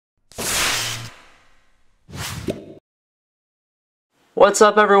What's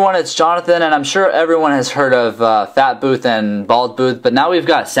up everyone, it's Jonathan, and I'm sure everyone has heard of Fat Booth and Bald Booth, but now we've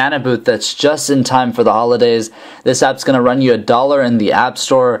got Santa Booth that's just in time for the holidays. This app's going to run you $1 in the App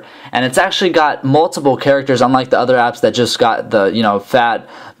Store, and it's actually got multiple characters unlike the other apps that just got the, Fat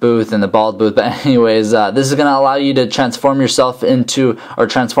Booth and the Bald Booth. But anyways, this is going to allow you to transform yourself into, or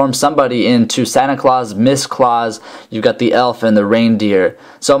transform somebody into Santa Claus, Miss Claus. You've got the elf and the reindeer.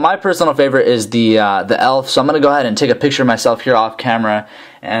 So my personal favorite is the elf, so I'm going to go ahead and take a picture of myself here off camera.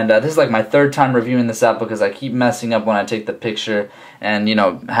 And this is like my third time reviewing this app because I keep messing up when I take the picture and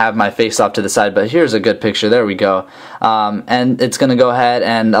have my face off to the side, but here's a good picture. There we go. And it's going to go ahead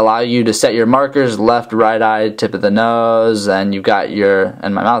and allow you to set your markers: left, right eye, tip of the nose, and you've got your,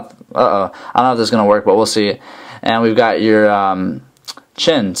 and my mouth, I don't know if this is going to work, but we'll see. And we've got your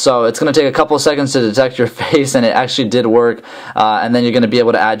chin. So it's going to take a couple of seconds to detect your face, and it actually did work. And then you're going to be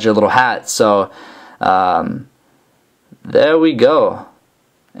able to add your little hat. So there we go.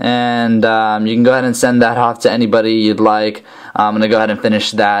 And you can go ahead and send that off to anybody you'd like. I'm going to go ahead and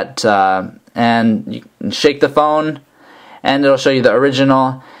finish that, and you can shake the phone and it'll show you the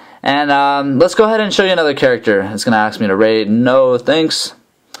original. And let's go ahead and show you another character. It's going to ask me to rate. No thanks.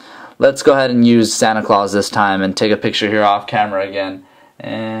 Let's go ahead and use Santa Claus this time and take a picture here off camera again.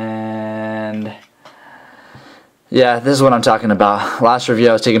 And yeah, this is what I'm talking about. Last review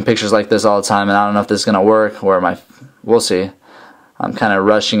I was taking pictures like this all the time, and I don't know if this is going to work, or we'll see. I'm kind of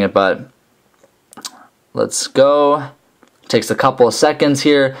rushing it, but let's go. Takes a couple of seconds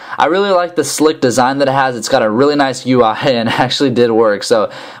here. I really like the slick design that it has. It's got a really nice UI, and it actually did work.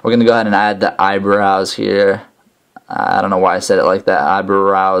 So we're going to go ahead and add the eyebrows here. I don't know why I said it like that,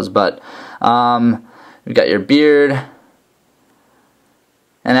 eyebrows, but you've got your beard.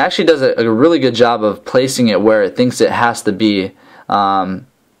 And it actually does a really good job of placing it where it thinks it has to be. And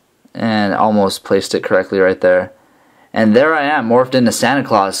almost placed it correctly right there. And there I am, morphed into Santa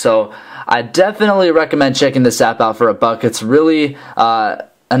Claus. So I definitely recommend checking this app out for $1. It's really an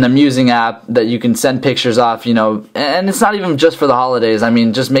amusing app that you can send pictures off, and it's not even just for the holidays. I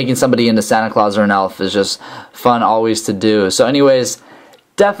mean, just making somebody into Santa Claus or an elf is just fun always to do. So anyways,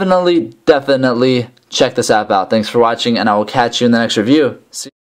 definitely check this app out. Thanks for watching, and I will catch you in the next review. See